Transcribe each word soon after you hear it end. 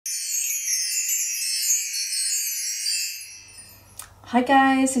Hi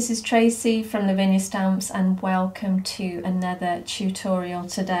guys, this is Tracy from Lavinia Stamps and welcome to another tutorial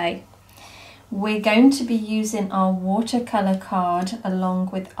today. We're going to be using our watercolour card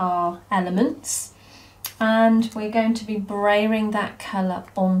along with our elements, and we're going to be brayering that colour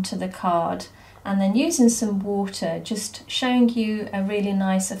onto the card and then using some water, just showing you a really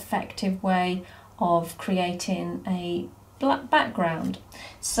nice effective way of creating a black background.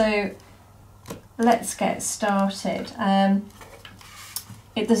 So let's get started.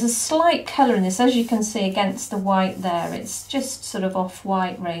 There's a slight colour in this, as you can see against the white there. It's just sort of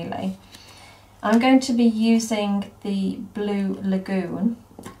off-white really. I'm going to be using the Blue Lagoon.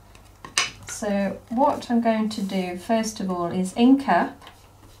 So what I'm going to do first of all is ink up,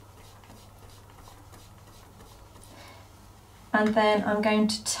 and then I'm going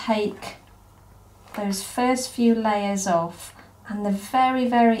to take those first few layers off and the very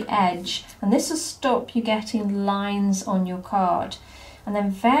edge, and this will stop you getting lines on your card. And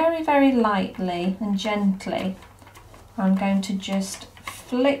then very lightly and gently I'm going to just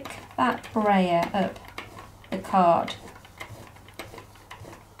flick that brayer up the card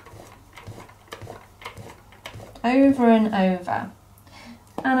over and over,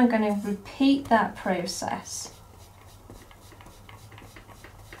 and I'm going to repeat that process.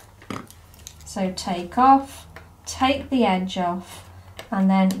 So take off, take the edge off, and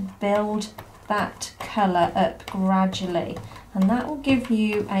then build that colour up gradually, and that will give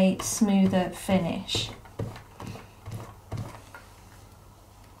you a smoother finish.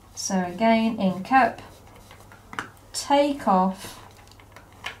 So again, ink up, take off,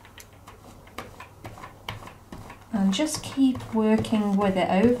 and just keep working with it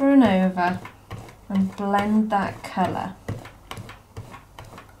over and over and blend that colour.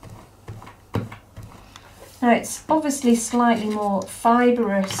 Now it's obviously slightly more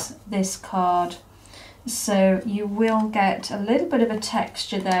fibrous, this card, so you will get a little bit of a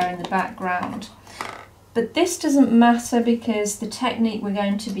texture there in the background. But this doesn't matter because the technique we're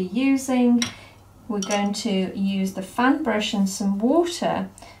going to be using, we're going to use the fan brush and some water,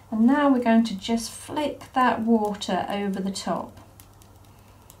 and now we're going to just flick that water over the top.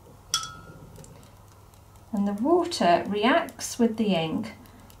 And the water reacts with the ink,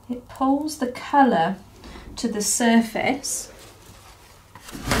 it pulls the colour to the surface.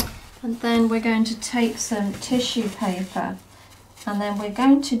 And then we're going to take some tissue paper and then we're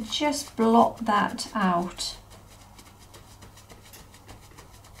going to just blot that out.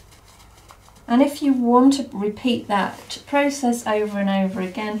 And if you want to repeat that process over and over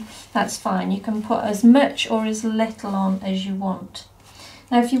again, that's fine. You can put as much or as little on as you want.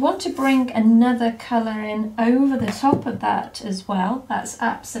 Now if you want to bring another colour in over the top of that as well, that's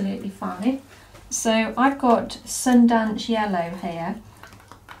absolutely fine. So I've got Sundance Yellow here.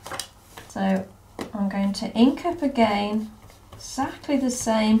 So I'm going to ink up again, exactly the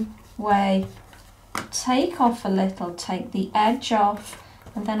same way, take off a little, take the edge off,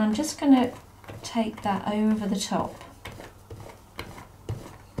 and then I'm just going to take that over the top.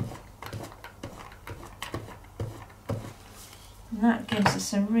 And that gives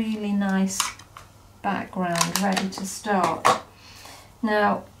us a really nice background ready to start.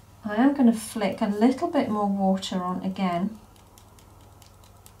 Now I am going to flick a little bit more water on again.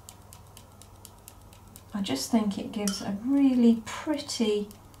 I just think it gives a really pretty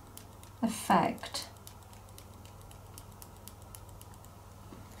effect.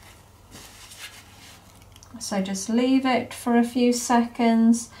 So just leave it for a few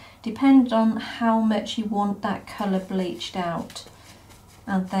seconds, depending on how much you want that colour bleached out,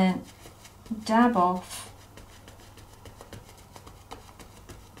 and then dab off,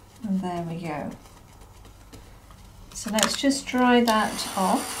 and there we go. So let's just dry that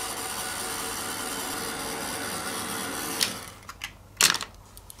off.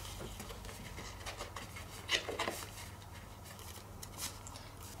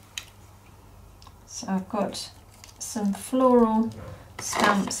 So I've got some floral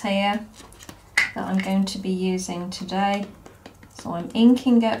stamps here that I'm going to be using today. So I'm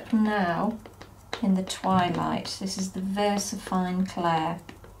inking up now in the Twilight. This is the VersaFine Clair.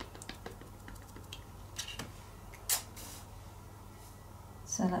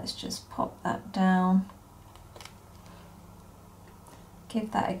 So let's just pop that down.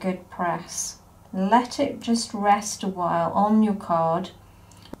 Give that a good press. Let it just rest a while on your card.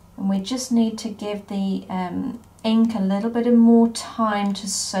 And we just need to give the ink a little bit more time to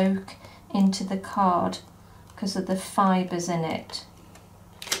soak into the card because of the fibres in it.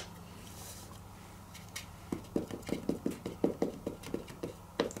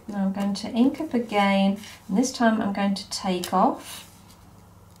 Now I'm going to ink up again, and this time I'm going to take off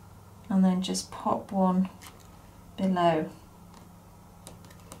and then just pop one below.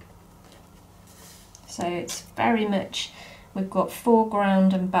 So it's very much, we've got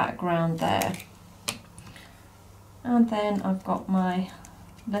foreground and background there. And then I've got my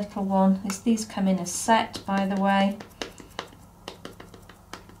little one. These come in a set, by the way.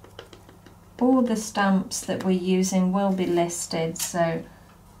 All the stamps that we're using will be listed, so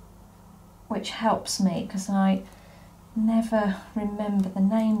which helps me because I never remember the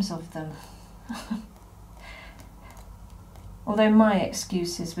names of them. Although my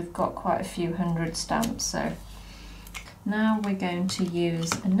excuse is we've got quite a few hundred stamps. So now we're going to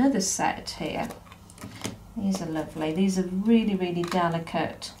use another set here. These are lovely. These are really, really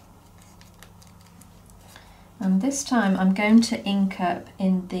delicate. And this time I'm going to ink up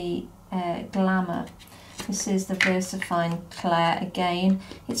in the Glamour. This is the VersaFine Clair again.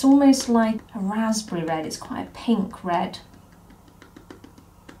 It's almost like a raspberry red. It's quite a pink red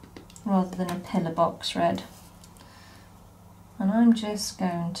rather than a pillar box red. And I'm just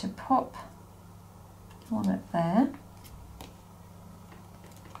going to pop one up there.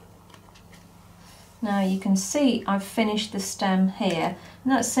 Now you can see I've finished the stem here,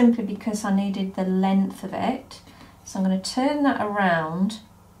 and that's simply because I needed the length of it. So I'm going to turn that around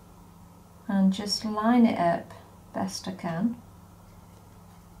and just line it up best I can.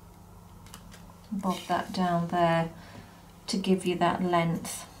 Bob that down there to give you that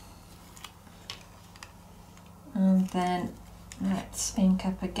length. And then let's ink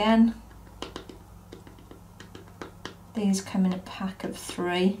up again. These come in a pack of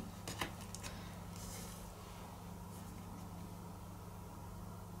 3.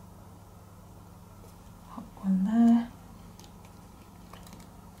 Pop one there.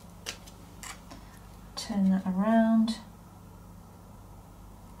 Turn that around.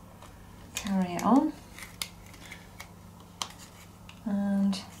 Carry it on.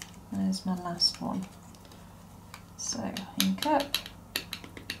 And there's my last one. So ink up.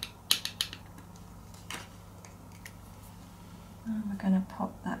 And we're going to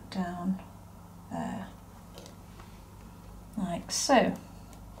pop that down there, like so.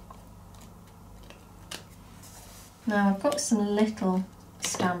 Now I've got some little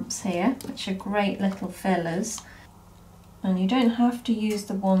stamps here, which are great little fillers. And you don't have to use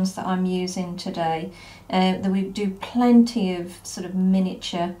the ones that I'm using today. We do plenty of sort of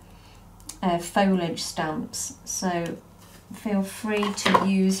miniature foliage stamps, so feel free to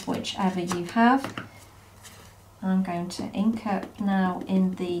use whichever you have. I'm going to ink up now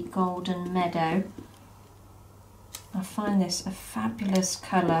in the Golden Meadow. I find this a fabulous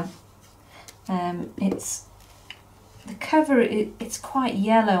colour. It's the cover, it's quite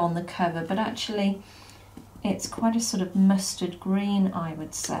yellow on the cover, but actually it's quite a sort of mustard green, I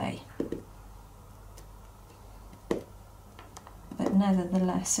would say. But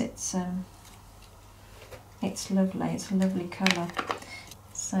nevertheless, it's lovely. It's a lovely colour.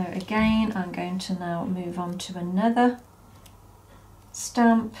 So again, I'm going to now move on to another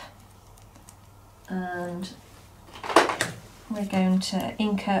stamp, and we're going to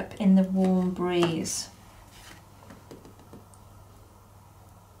ink up in the Warm Breeze.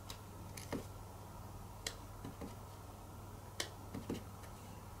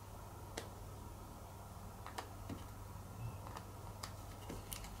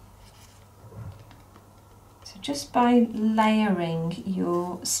 Just by layering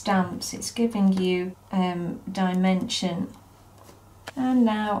your stamps, it's giving you dimension. And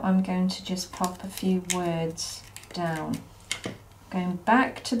now I'm going to just pop a few words down. Going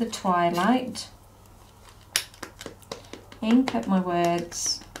back to the twilight, ink up my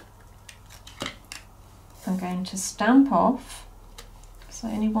words. I'm going to stamp off, because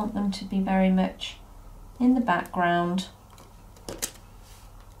I only want them to be very much in the background.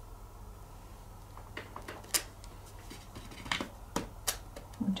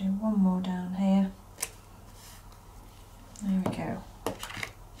 We'll do one more down here. There we go.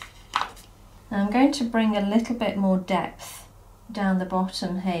 Now I'm going to bring a little bit more depth down the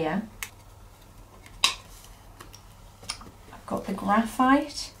bottom here. I've got the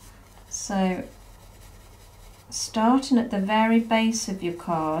graphite, so starting at the very base of your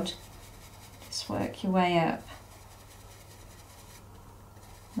card, just work your way up.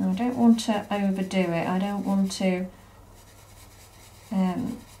 Now I don't want to overdo it, I don't want to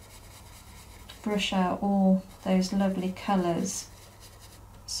brush out all those lovely colours,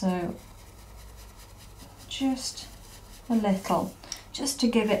 so just a little, just to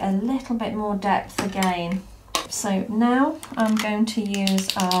give it a little bit more depth again. So now I'm going to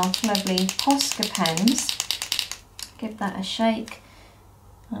use our lovely Posca pens, give that a shake,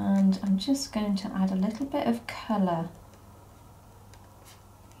 and I'm just going to add a little bit of colour.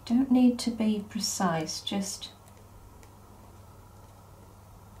 You don't need to be precise, just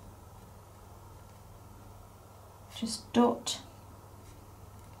just dot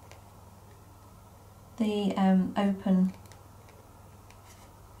the open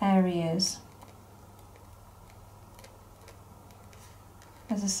areas.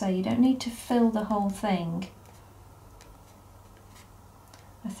 As I say, you don't need to fill the whole thing.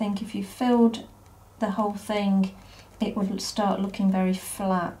 I think if you filled the whole thing, it would start looking very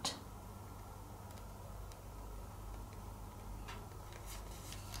flat.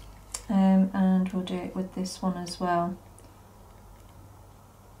 And we'll do it with this one as well.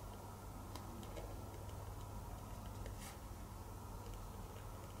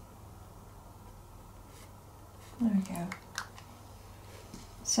 There we go.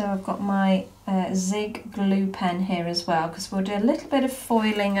 So I've got my Zig glue pen here as well, because we'll do a little bit of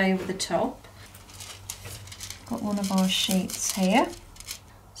foiling over the top. Got one of our sheets here.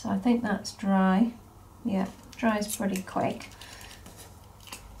 So I think that's dry. Yeah, dries pretty quick.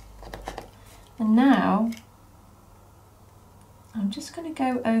 And now I'm just going to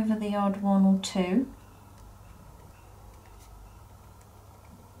go over the odd one or two.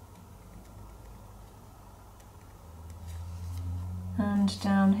 And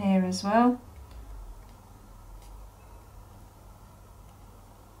down here as well.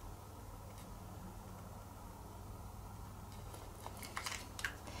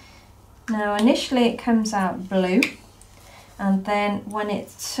 Now initially it comes out blue, and then when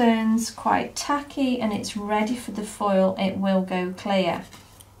it turns quite tacky and it's ready for the foil, it will go clear.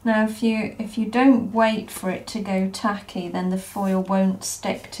 Now if you don't wait for it to go tacky, then the foil won't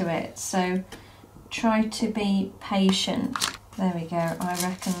stick to it, so try to be patient. There we go, I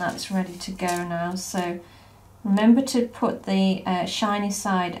reckon that's ready to go now. So remember to put the shiny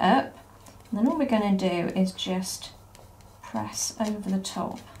side up, and then all we're going to do is just press over the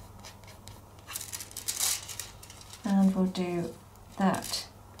top. And we'll do that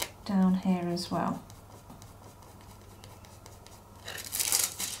down here as well.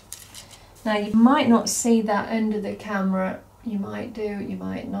 Now you might not see that under the camera, you might do, you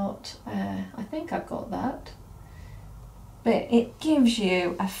might not. I think I've got that. But it gives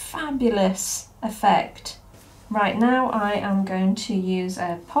you a fabulous effect. Right now I am going to use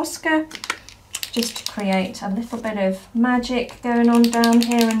a Posca just to create a little bit of magic going on down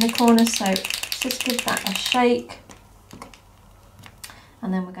here in the corner. So just give that a shake.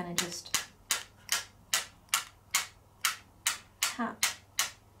 And then we're going to just tap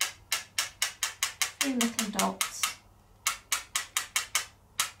a few little dots.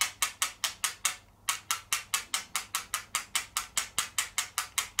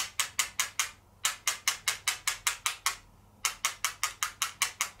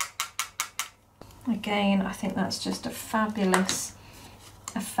 Again, I think that's just a fabulous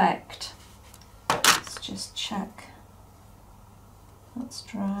effect. Let's just check. That's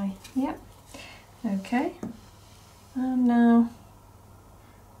dry. Yep. Okay. And now,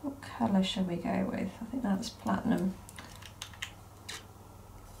 what colour shall we go with? I think that's platinum.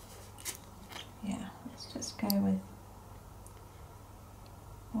 Yeah, let's just go with.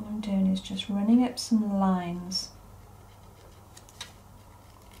 What I'm doing is just running up some lines.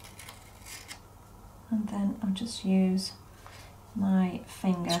 And then I'll just use my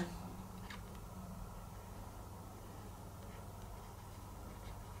finger.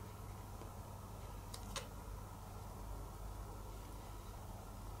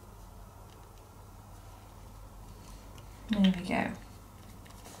 There we go.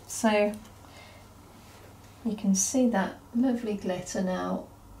 So you can see that lovely glitter now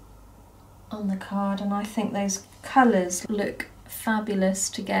on the card, and I think those colours look fabulous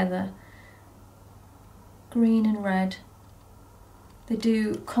together. Green and red. They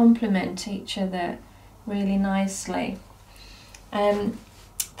do complement each other really nicely.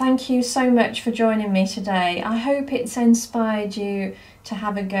 Thank you so much for joining me today. I hope it's inspired you to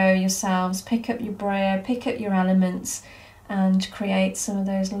have a go yourselves. Pick up your brayer, pick up your elements, and create some of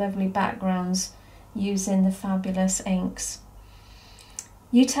those lovely backgrounds using the fabulous inks.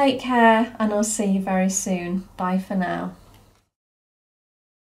 You take care, and I'll see you very soon. Bye for now.